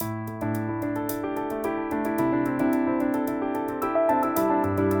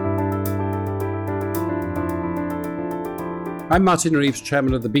I'm Martin Reeves,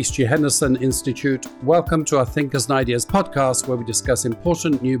 Chairman of the Beast Henderson Institute. Welcome to our Thinkers and Ideas podcast, where we discuss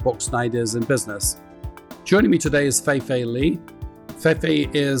important new books and ideas in business. Joining me today is Fei-Fei Li. Fei-Fei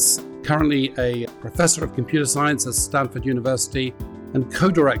is currently a professor of computer science at Stanford University and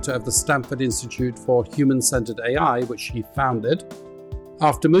co-director of the Stanford Institute for Human-Centered AI, which he founded.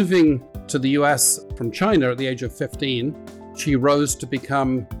 After moving to the US from China at the age of 15, she rose to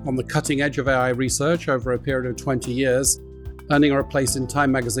become on the cutting edge of AI research over a period of 20 years, earning her a place in Time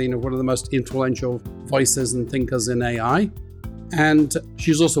magazine of one of the most influential voices and thinkers in AI. And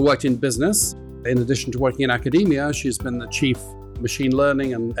she's also worked in business. In addition to working in academia, she's been the chief machine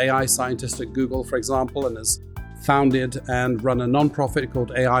learning and AI scientist at Google, for example, and has founded and run a nonprofit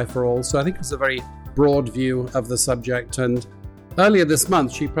called AI for All. So I think it's a very broad view of the subject. And earlier this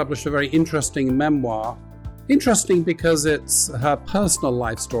month, she published a very interesting memoir. Interesting because it's her personal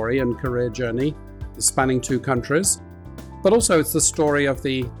life story and career journey, spanning 2 countries. But also it's the story of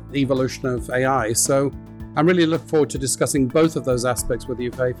the evolution of AI. So I'm really looking forward to discussing both of those aspects with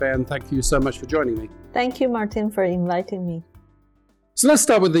you, Fei-Fei, and thank you so much for joining me. Thank you, Martin, for inviting me. So let's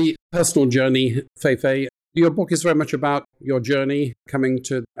start with the personal journey, Fei-Fei. Your book is very much about your journey coming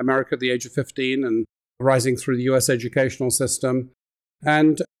to America at the age of 15 and rising through the US educational system.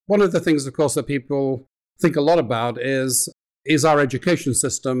 And one of the things, of course, that people think a lot about is our education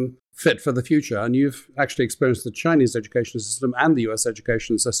system fit for the future? And you've actually experienced the Chinese education system and the US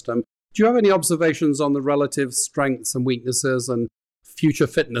education system. Do you have any observations on the relative strengths and weaknesses and future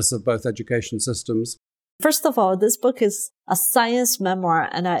fitness of both education systems? First of all, this book is a science memoir,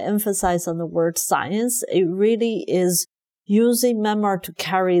 and I emphasize on the word science. It really is using memoir to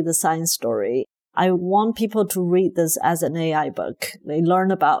carry the science story. I want people to read this as an AI book. They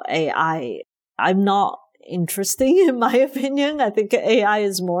learn about AI. I'm not interesting, in my opinion. I think AI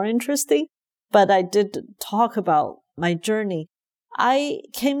is more interesting, but I did talk about my journey. I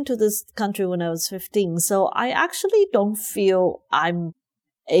came to this country when I was 15, so I actually don't feel I'm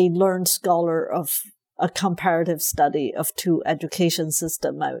a learned scholar of a comparative study of 2 education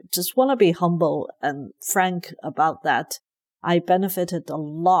systems. I just want to be humble and frank about that. I benefited a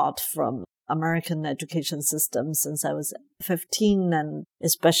lot from American education system since I was 15, and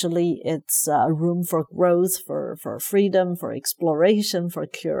especially its room for growth, for freedom, for exploration, for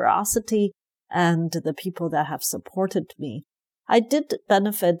curiosity, and the people that have supported me. I did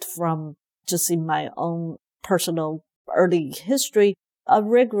benefit from, just in my own personal early history, a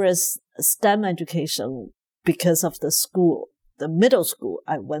rigorous STEM education because of the school, the middle school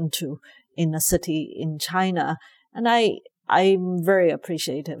I went to in a city in China. And I'm very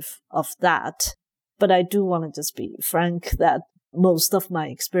appreciative of that. But I do want to just be frank that most of my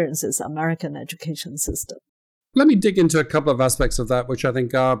experience is American education system. Let me dig into a couple of aspects of that, which I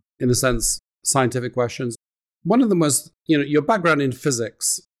think are, in a sense, scientific questions. One of them was, your background in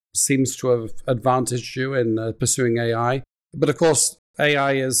physics seems to have advantaged you in pursuing AI. But of course,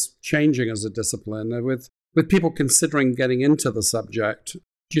 AI is changing as a discipline. With people considering getting into the subject,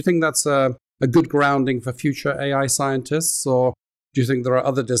 do you think that's a good grounding for future AI scientists, or do you think there are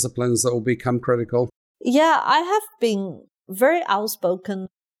other disciplines that will become critical? Yeah, I have been very outspoken.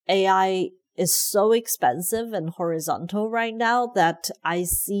 AI is so expensive and horizontal right now that I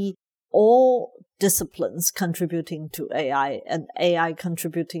see all disciplines contributing to AI and AI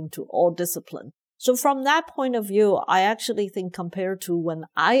contributing to all disciplines. So from that point of view, I actually think compared to when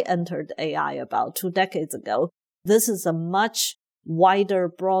I entered AI about 2 decades ago, this is a much wider,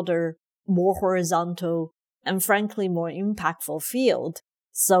 broader, more horizontal, and frankly, more impactful field.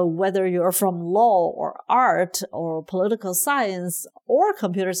 So whether you're from law or art or political science or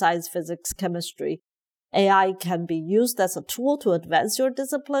computer science, physics, chemistry, AI can be used as a tool to advance your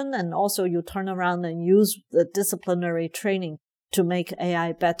discipline. And also you turn around and use the disciplinary training to make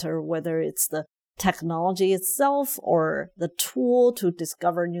AI better, whether it's the technology itself or the tool to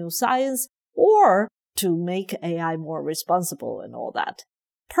discover new science or to make AI more responsible and all that.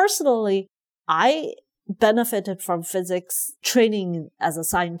 Personally, I benefited from physics training as a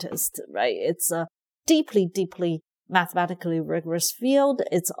scientist, right? It's a deeply, deeply mathematically rigorous field.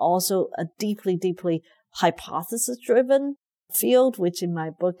 It's also a deeply, deeply hypothesis-driven field, which in my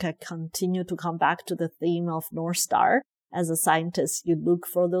book, I continue to come back to the theme of North Star. As a scientist, you look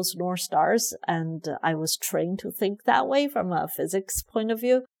for those North Stars, and I was trained to think that way from a physics point of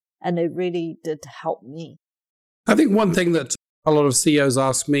view, and it really did help me. I think one thing that a lot of CEOs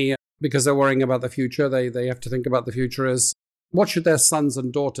ask me, because they're worrying about the future, they have to think about the future, is what should their sons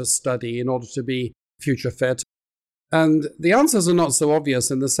and daughters study in order to be future fit? And the answers are not so obvious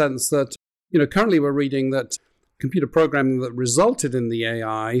in the sense that, currently we're reading that computer programming that resulted in the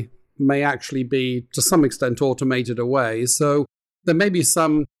AI may actually be, to some extent, automated away. So there may be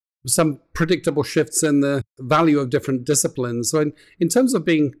some predictable shifts in the value of different disciplines. So in terms of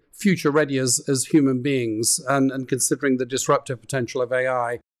being future ready as human beings and considering the disruptive potential of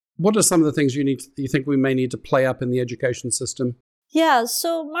AI, what are some of the things you think we may need to play up in the education system? Yeah,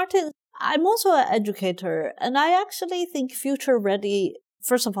 so Martin, I'm also an educator, and I actually think future ready,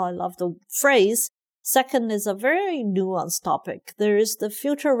 first of all, I love the phrase. Second is a very nuanced topic. There is the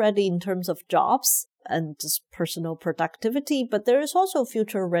future ready in terms of jobs and just personal productivity, but there is also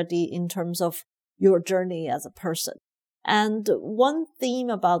future ready in terms of your journey as a person. And one theme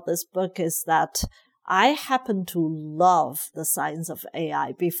about this book is that I happen to love the science of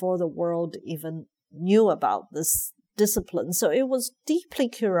AI before the world even knew about this discipline. So it was deeply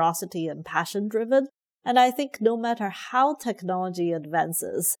curiosity and passion driven. And I think no matter how technology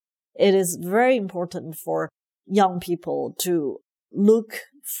advances, it is very important for young people to look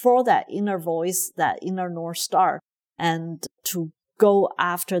for that inner voice, that inner North Star, and to go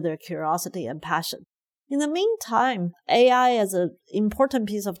after their curiosity and passion. In the meantime, AI as an important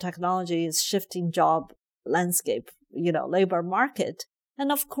piece of technology is shifting job landscape, labor market.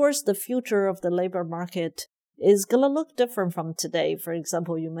 And of course, the future of the labor market is going to look different from today. For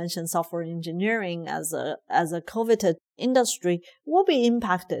example, you mentioned software engineering as a coveted industry will be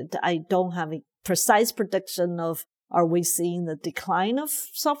impacted. I don't have a precise prediction of are we seeing the decline of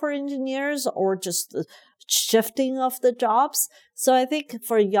software engineers or just the shifting of the jobs. So I think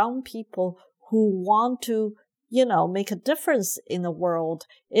for young people who want to, make a difference in the world,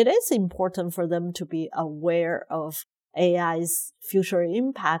 it is important for them to be aware of AI's future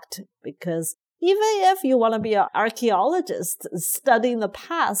impact, because even if you want to be an archaeologist studying the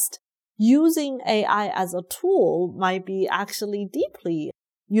past, using AI as a tool might be actually deeply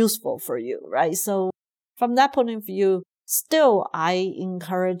useful for you, right? So from that point of view, still, I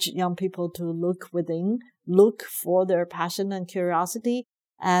encourage young people to look within, look for their passion and curiosity,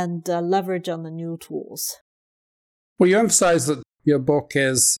 and leverage on the new tools. Well, you emphasize that your book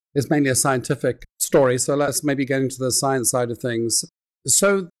is mainly a scientific story, so let's maybe get into the science side of things.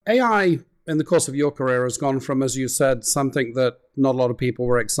 So AI, in the course of your career, has gone from, as you said, something that not a lot of people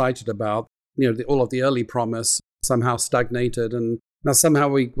were excited about, all of the early promise somehow stagnated, and now somehow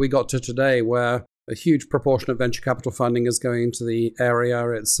we got to today where a huge proportion of venture capital funding is going into the area.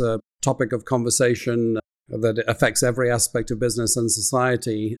 It's a topic of conversation that affects every aspect of business and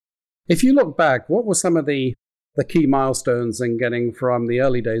society. If you look back, what were some of the key milestones in getting from the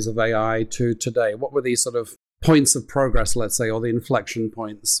early days of AI to today? What were these sort of points of progress, let's say, or the inflection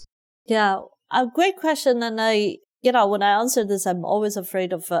points? Yeah, a great question. And when I answer this, I'm always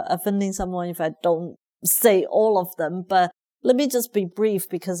afraid of offending someone if I don't say all of them. But let me just be brief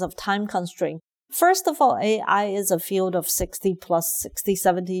because of time constraint. First of all, AI is a field of 60,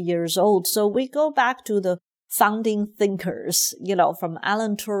 70 years old. So we go back to the founding thinkers, from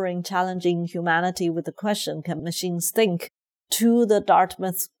Alan Turing challenging humanity with the question, can machines think, to the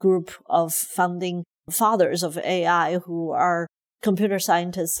Dartmouth group of founding fathers of AI who are computer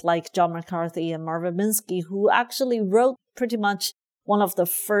scientists like John McCarthy and Marvin Minsky, who actually wrote pretty much one of the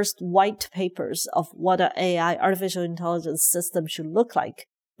first white papers of what an AI, artificial intelligence system should look like.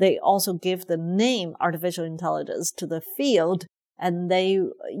 They also give the name artificial intelligence to the field, and they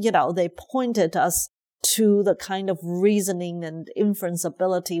pointed us to the kind of reasoning and inference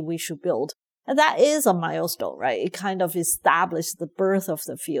ability we should build. And that is a milestone, right? It kind of established the birth of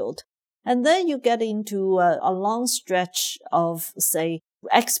the field. And then you get into a long stretch of, say,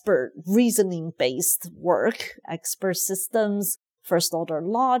 expert reasoning-based work, expert systems, first-order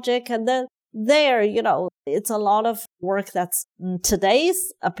logic, and then there, it's a lot of work that's, in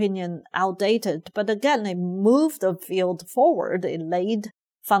today's opinion, outdated. But again, it moved the field forward. It laid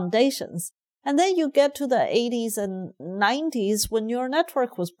foundations. And then you get to the 80s and 90s when neural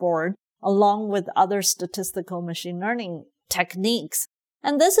network was born, along with other statistical machine learning techniques.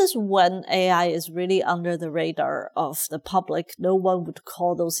 And this is when AI is really under the radar of the public. No one would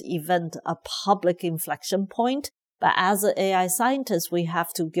call those events a public inflection point. But as an AI scientist, we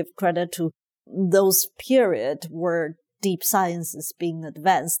have to give credit to those period where deep science is being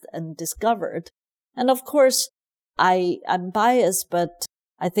advanced and discovered. And of course, I'm biased, but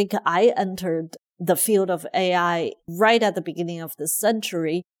I think I entered the field of AI right at the beginning of the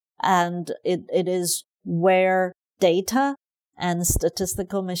century. And it is where data and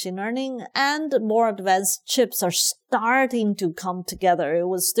statistical machine learning and more advanced chips are starting to come together. It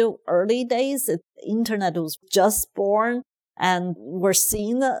was still early days. The internet was just born, and we're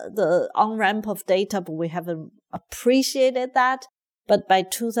seeing the on-ramp of data, but we haven't appreciated that. But by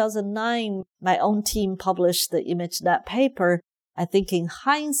 2009, my own team published the ImageNet paper I think in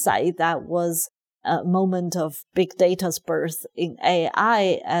hindsight, that was a moment of big data's birth in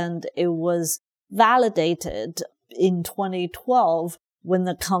AI, and it was validated in 2012 when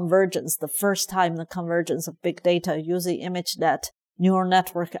the first time the convergence of big data using ImageNet neural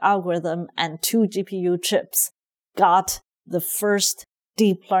network algorithm and 2 GPU chips got the first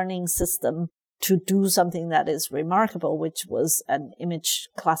deep learning system to do something that is remarkable, which was an image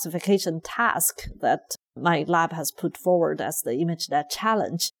classification task that my lab has put forward as the ImageNet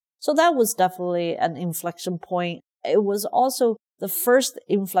challenge. So that was definitely an inflection point. It was also the first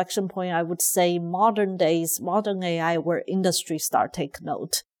inflection point, I would say, modern AI, where industry start take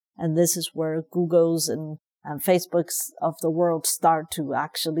note. And this is where Google's and Facebook's of the world start to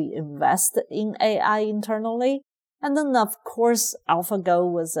actually invest in AI internally. And then, of course,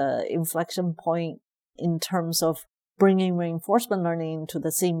 AlphaGo was an inflection point in terms of bringing reinforcement learning into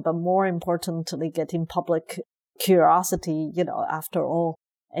the scene, but more importantly, getting public curiosity. After all,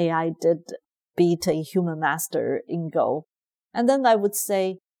 AI did beat a human master in Go. And then I would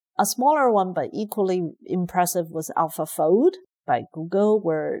say a smaller one, but equally impressive, was AlphaFold by Google,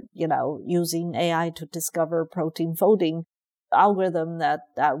 where, using AI to discover protein folding algorithm that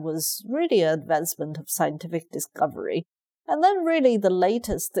was really an advancement of scientific discovery. And then really the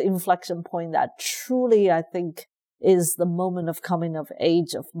latest inflection point that truly, I think, is the moment of coming of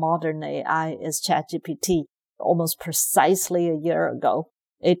age of modern AI is ChatGPT. Almost precisely a year ago,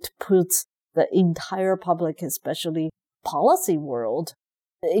 it puts the entire public, especially policy world,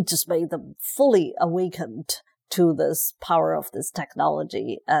 it just made them fully awakened to this power of this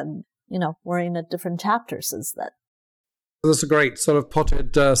technology. And, we're in a different chapter since then. That's a great sort of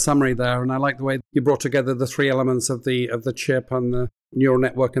potted summary there, and I like the way you brought together the three elements of the chip and the neural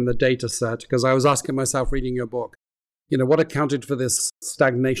network and the data set, because I was asking myself reading your book, what accounted for this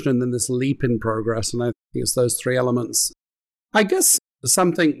stagnation and then this leap in progress, and I think it's those three elements. I guess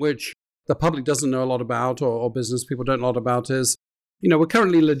something which the public doesn't know a lot about, or business people don't know a lot about, is, we're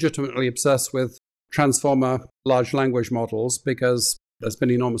currently legitimately obsessed with transformer large language models because there's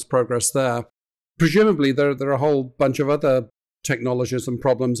been enormous progress there. Presumably, there are a whole bunch of other technologies and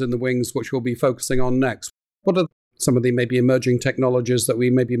problems in the wings which we'll be focusing on next. What are some of the maybe emerging technologies that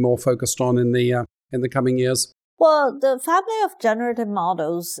we may be more focused on in the coming years? Well, the family of generative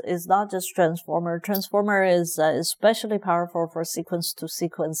models is not just transformer. Transformer is especially powerful for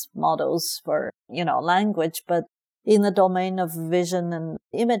sequence-to-sequence models for, language. But in the domain of vision and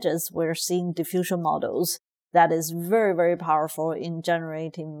images, we're seeing diffusion models that is very, very powerful in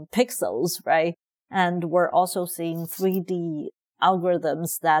generating pixels, right? And we're also seeing 3D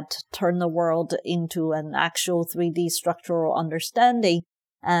algorithms that turn the world into an actual 3D structural understanding.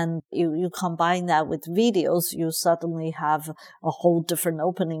 And you combine that with videos, you suddenly have a whole different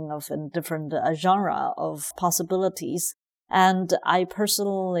opening of a different genre of possibilities. And I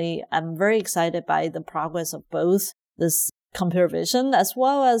personally am very excited by the progress of both this computer vision as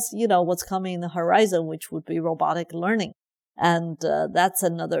well as, what's coming in the horizon, which would be robotic learning. And that's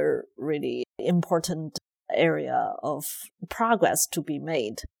another really important area of progress to be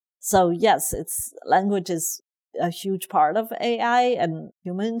made. So yes, language is a huge part of AI and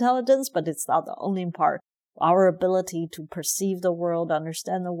human intelligence, but it's not the only part. Our ability to perceive the world,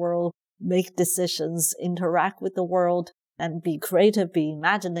 understand the world, make decisions, interact with the world, and be creative, be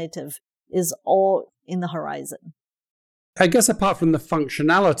imaginative is all in the horizon. I guess apart from the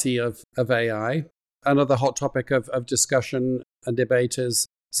functionality of AI, another hot topic of discussion and debate is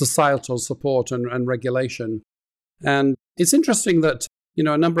societal support and regulation. And it's interesting that,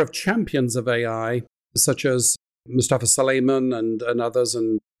 a number of champions of AI, such as Mustafa Suleyman and others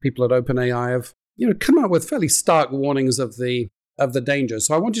and people at OpenAI have, come out with fairly stark warnings of the dangers.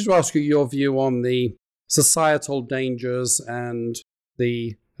 So I wanted to ask you your view on the societal dangers and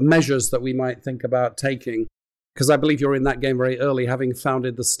the measures that we might think about taking. Because I believe you're in that game very early, having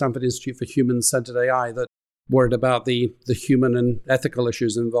founded the Stanford Institute for Human-Centered AI, that worried about the human and ethical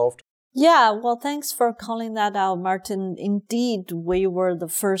issues involved. Yeah, well, thanks for calling that out, Martin. Indeed, we were the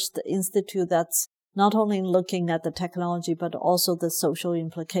first institute that's not only looking at the technology, but also the social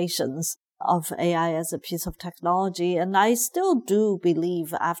implications of AI as a piece of technology. And I still do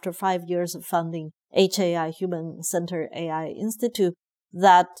believe, after 5 years of funding HAI, Human-Centered AI Institute,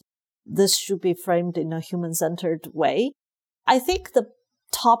 that this should be framed in a human-centered way. I think the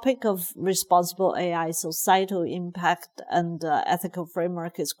topic of responsible AI, societal impact, and ethical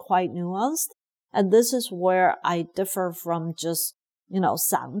framework is quite nuanced. And this is where I differ from just,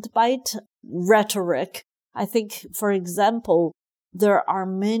 soundbite rhetoric. I think, for example, there are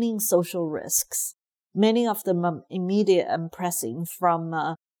many social risks. Many of them are immediate and pressing,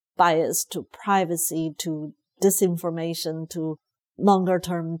 from bias to privacy to disinformation to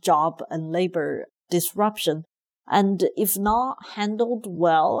longer-term job and labor disruption. And if not handled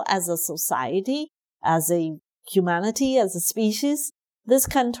well as a society, as a humanity, as a species, this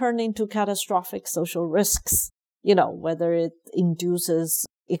can turn into catastrophic social risks, whether it induces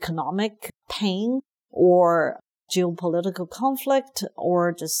economic pain or geopolitical conflict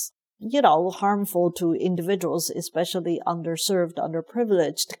or just, harmful to individuals, especially underserved,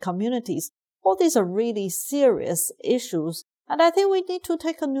 underprivileged communities. All these are really serious issues. And I think we need to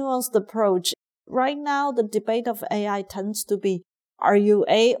take a nuanced approach. Right now, the debate of AI tends to be, are you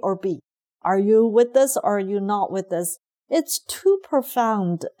A or B? Are you with this or are you not with this? It's too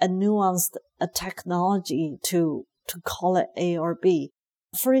profound and nuanced a technology to call it A or B.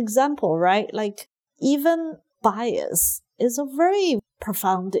 For example, right, like even bias is a very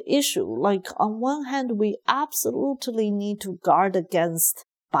profound issue. Like on one hand, we absolutely need to guard against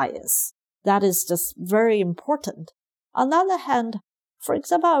bias. That is just very important. On the other hand, for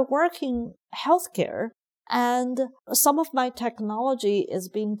example, I work in healthcare, and some of my technology is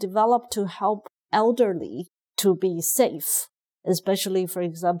being developed to help elderly to be safe, especially, for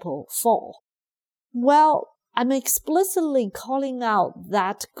example, fall. Well, I'm explicitly calling out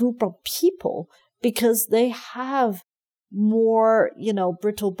that group of people because they have more,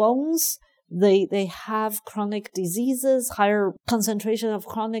 brittle bones. They have chronic diseases, higher concentration of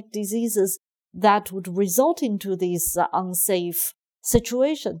chronic diseases that would result into this unsafe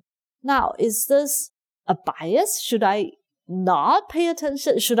situation. Now, is this a bias? Should I not pay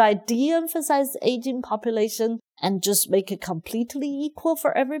attention? Should I de-emphasize aging population and just make it completely equal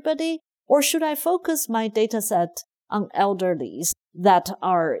for everybody? Or should I focus my data set on elderlies that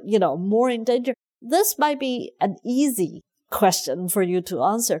are, more in danger? This might be an easy question for you to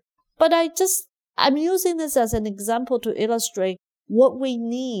answer, but I'm using this as an example to illustrate what we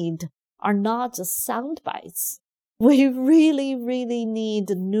need are not just sound bites. We really, really need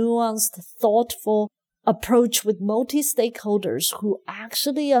a nuanced, thoughtful approach with multi-stakeholders who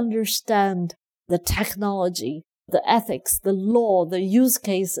actually understand the technology, the ethics, the law, the use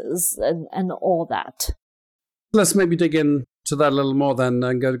cases, and all that. Let's maybe dig in to that a little more then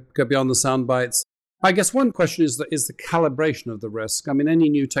and go beyond the sound bites. I guess one question is the calibration of the risk. I mean, any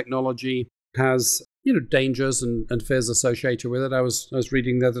new technology has, dangers and fears associated with it. I was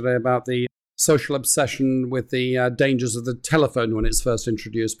reading the other day about the social obsession with the dangers of the telephone when it's first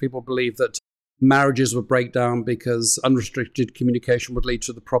introduced. People believe that marriages would break down because unrestricted communication would lead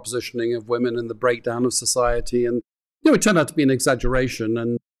to the propositioning of women and the breakdown of society. And, it turned out to be an exaggeration.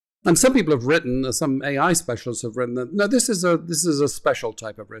 And some people have written, some AI specialists have written that, no, this is a special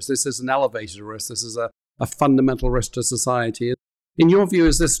type of risk. This is an elevated risk. This is a fundamental risk to society. In your view,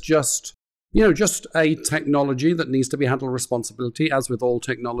 is this just a technology that needs to be handled responsibility, as with all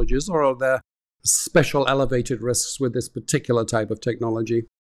technologies, or are there special elevated risks with this particular type of technology?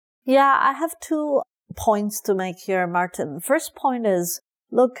 Yeah, I have 2 points to make here, Martin. First point is,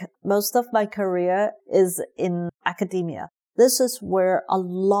 look, most of my career is in academia. This is where a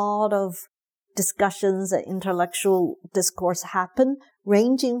lot of discussions and intellectual discourse happen,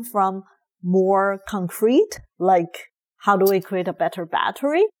 ranging from more concrete, like how do we create a better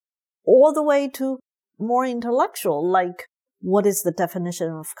battery, all the way to more intellectual, like what is the definition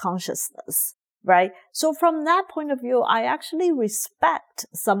of consciousness, right? So from that point of view, I actually respect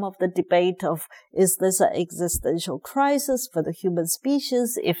some of the debate of, is this an existential crisis for the human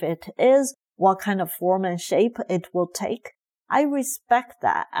species? If it is, what kind of form and shape it will take? I respect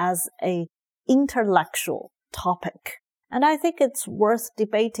that as a intellectual topic. And I think it's worth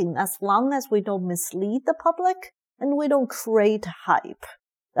debating as long as we don't mislead the public and we don't create hype.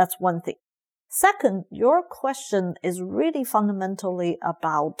 That's one thing. Second, your question is really fundamentally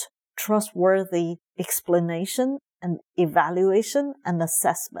about trustworthy explanation and evaluation and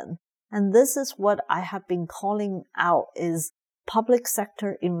assessment. And this is what I have been calling out is public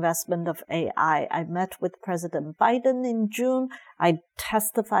sector investment of AI. I met with President Biden in June. I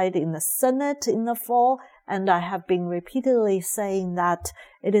testified in the Senate in the fall, and I have been repeatedly saying that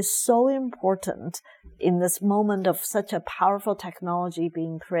it is so important in this moment of such a powerful technology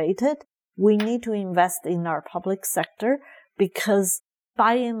being created. We need to invest in our public sector because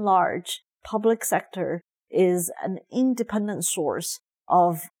by and large, public sector is an independent source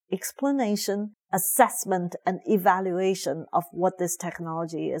of explanation, assessment, and evaluation of what this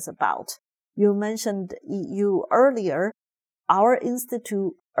technology is about. You mentioned EU earlier. Our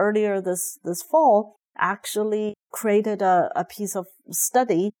institute earlier this fall actually created a piece of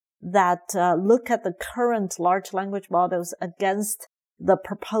study that look at the current large language models against the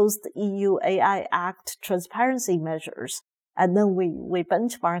proposed EU AI Act transparency measures. And then we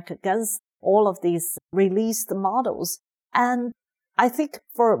benchmark against all of these released models. And I think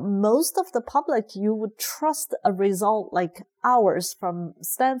for most of the public, you would trust a result like ours from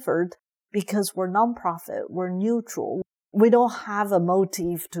Stanford because we're nonprofit, we're neutral. We don't have a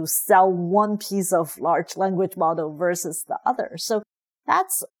motive to sell one piece of large language model versus the other. So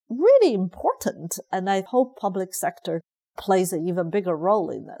that's really important. And I hope public sector plays an even bigger role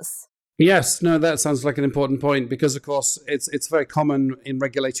in this. Yes, no, that sounds like an important point because, of course, it's very common in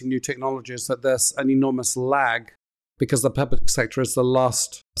regulating new technologies that there's an enormous lag because the public sector is the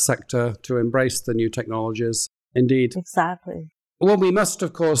last sector to embrace the new technologies. Indeed. Exactly. Well, we must,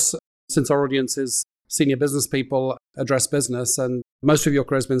 of course, since our audience is senior business people, address business. And most of your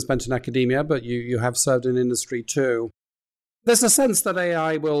career has been spent in academia, but you have served in industry too. There's a sense that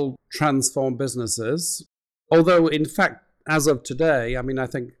AI will transform businesses, although in fact, as of today, I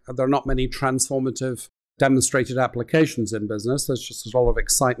think there are not many transformative demonstrated applications in business. There's just a lot of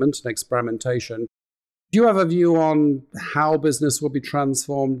excitement and experimentation. Do you have a view on how business will be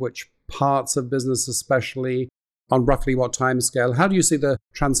transformed, which parts of business especially, on roughly what timescale? How do you see the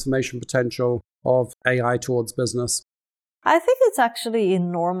transformation potential of AI towards business? I think it's actually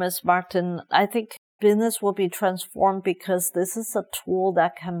enormous, Martin. I think business will be transformed because this is a tool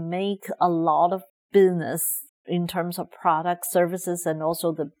that can make a lot of business in terms of products, services, and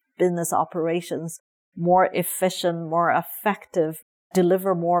also the business operations more efficient, more effective,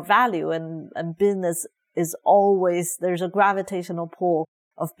 deliver more value. And business is always, there's a gravitational pull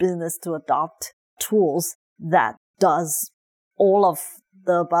of business to adopt tools that does all of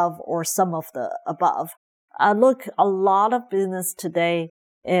the above or some of the above. Look, a lot of business today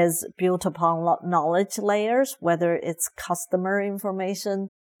is built upon knowledge layers, whether it's customer information,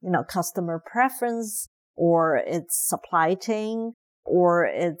 customer preference, or it's supply chain, or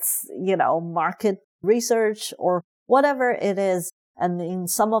it's, market research, or whatever it is. And in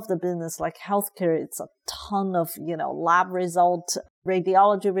some of the business, like healthcare, it's a ton of, lab results,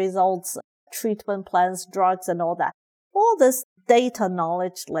 radiology results, treatment plans, drugs, and all that. All this data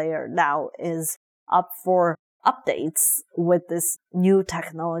knowledge layer now is up for updates with this new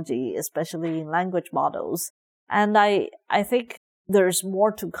technology, especially in language models. And I think there's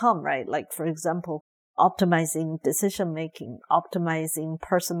more to come, right? Like, for example, optimizing decision-making, optimizing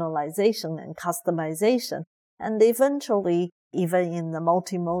personalization and customization, and eventually even in the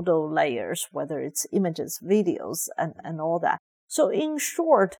multimodal layers, whether it's images, videos, and all that. So in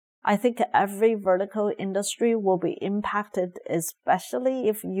short, I think every vertical industry will be impacted, especially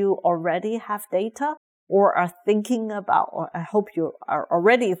if you already have data or are thinking about, or I hope you are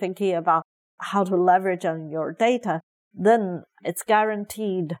already thinking about how to leverage on your data, then it's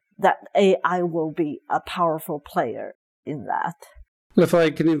guaranteed that AI will be a powerful player in that. Well, if I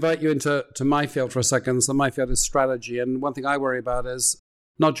can invite you into my field for a second. So my field is strategy. And one thing I worry about is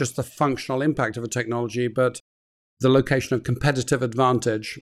not just the functional impact of a technology, but the location of competitive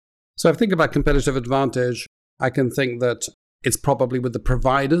advantage. So if I think about competitive advantage, I can think that it's probably with the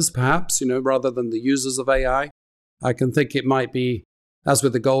providers, perhaps, rather than the users of AI. I can think it might be, as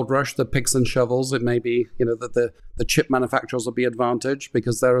with the gold rush, the picks and shovels. It may be, that the chip manufacturers will be advantaged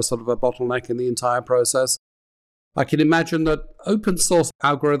because they're a sort of a bottleneck in the entire process. I can imagine that open source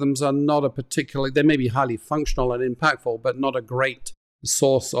algorithms are not a particularly, they may be highly functional and impactful, but not a great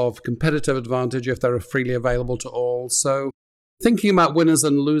source of competitive advantage if they're freely available to all. So thinking about winners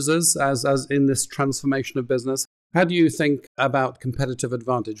and losers as in this transformation of business, how do you think about competitive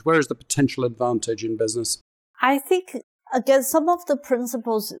advantage? Where is the potential advantage in business? I think, again, some of the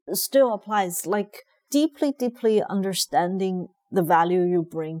principles still applies, like deeply understanding the value you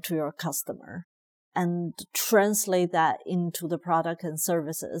bring to your customer and translate that into the product and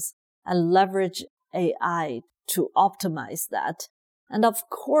services and leverage AI to optimize that. And of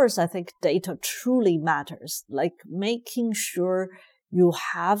course, I think data truly matters, like making sure you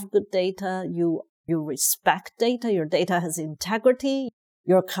have good data, you respect data, your data has integrity,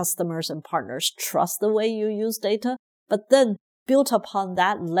 your customers and partners trust the way you use data, but then built upon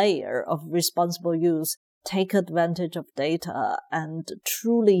that layer of responsible use, take advantage of data and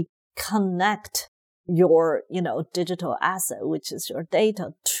truly connect your, digital asset, which is your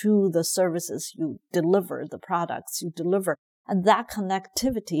data, to the services you deliver, the products you deliver. And that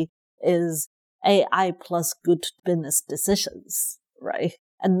connectivity is AI plus good business decisions, right?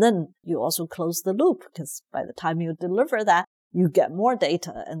 And then you also close the loop because by the time you deliver that, you get more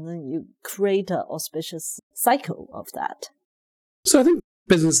data and then you create an auspicious cycle of that. So I think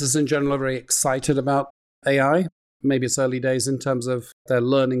businesses in general are very excited about AI. Maybe it's early days in terms of their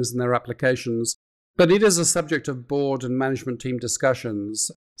learnings and their applications, but it is a subject of board and management team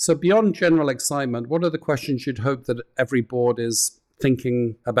discussions. So beyond general excitement, what are the questions you'd hope that every board is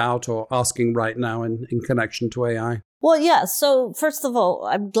thinking about or asking right now in connection to AI? Well, yeah. So first of all,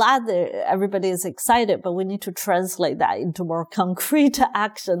 I'm glad that everybody is excited, but we need to translate that into more concrete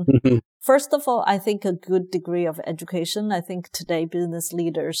action. First of all, I think a good degree of education. I think today business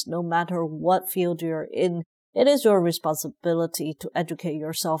leaders, no matter what field you're in, it is your responsibility to educate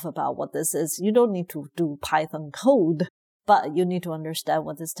yourself about what this is. You don't need to do Python code, but you need to understand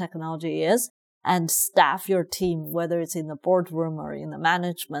what this technology is and staff your team, whether it's in the boardroom or in the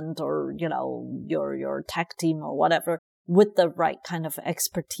management or, your tech team or whatever, with the right kind of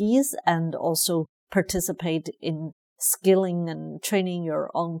expertise, and also participate in skilling and training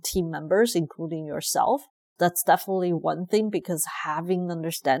your own team members, including yourself. That's definitely one thing, because having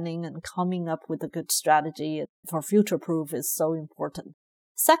understanding and coming up with a good strategy for future-proof is so important.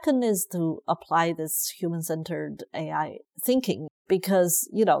 Second is to apply this human-centered AI thinking, because,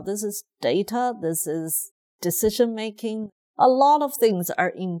 this is data, this is decision-making. A lot of things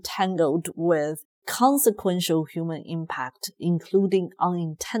are entangled with consequential human impact, including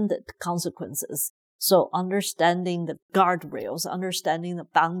unintended consequences. So understanding the guardrails, understanding the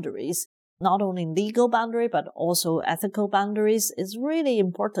boundaries, not only legal boundary, but also ethical boundaries, is really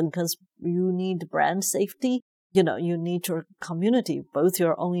important, because you need brand safety. You need your community, both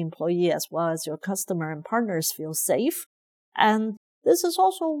your own employee as well as your customer and partners, feel safe. And this is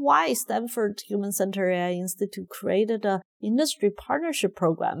also why Stanford Human-Centered AI Institute created an industry partnership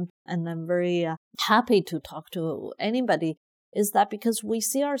program. And I'm very happy to talk to anybody, is that because we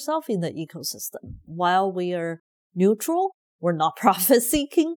see ourselves in the ecosystem. While we are neutral, we're not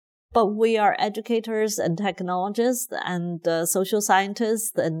profit-seeking, but we are educators and technologists and social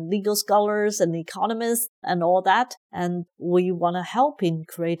scientists and legal scholars and economists and all that. And we want to help in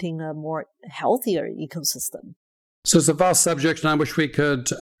creating a more healthier ecosystem. So it's a vast subject, and I wish we could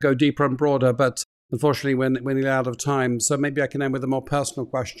go deeper and broader, but unfortunately we're nearly out of time. So maybe I can end with a more personal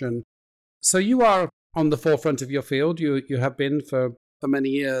question. So you are on the forefront of your field. You have been for many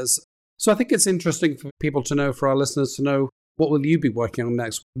years. So I think it's interesting for people to know, for our listeners to know, what will you be working on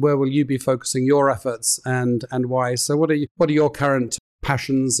next? Where will you be focusing your efforts, and why? So what are your current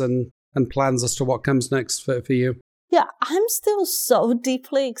passions and plans as to what comes next for you? Yeah, I'm still so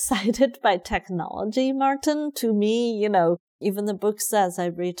deeply excited by technology, Martin. To me, even the book says I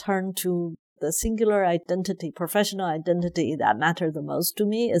return to the singular identity, professional identity that matter the most to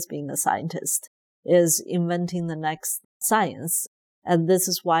me is being a scientist, is inventing the next science. And this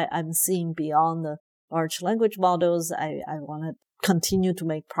is why I'm seeing beyond the large language models. I want to continue to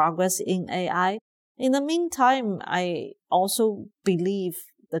make progress in AI. In the meantime, I also believe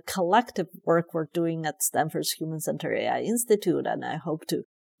the collective work we're doing at Stanford's Human-Centered AI Institute, and I hope to,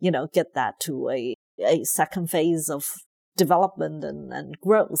 get that to a second phase of development and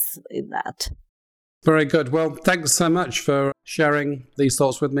growth in that. Very good. Well, thanks so much for sharing these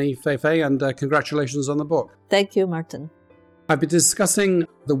thoughts with me, Fei-Fei, and congratulations on the book. Thank you, Martin. I've been discussing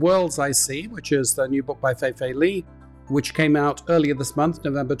The Worlds I See, which is the new book by Fei-Fei Li, which came out earlier this month,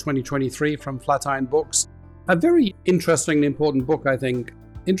 November 2023, from Flatiron Books. A very interesting and important book, I think.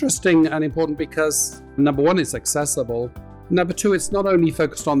 Interesting and important because, number one, it's accessible. Number two, it's not only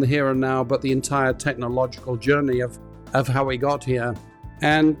focused on the here and now, but the entire technological journey of how we got here.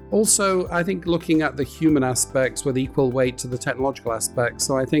 And also, I think looking at the human aspects with equal weight to the technological aspects.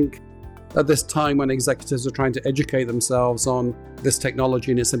 So I think at this time when executives are trying to educate themselves on this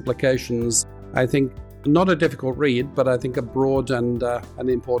technology and its implications, I think not a difficult read, but I think a broad and an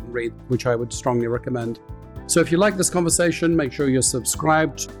important read, which I would strongly recommend. So if you like this conversation, make sure you're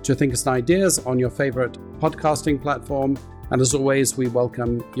subscribed to Thinkers and Ideas on your favorite podcasting platform. And as always, we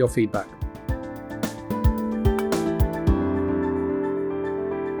welcome your feedback.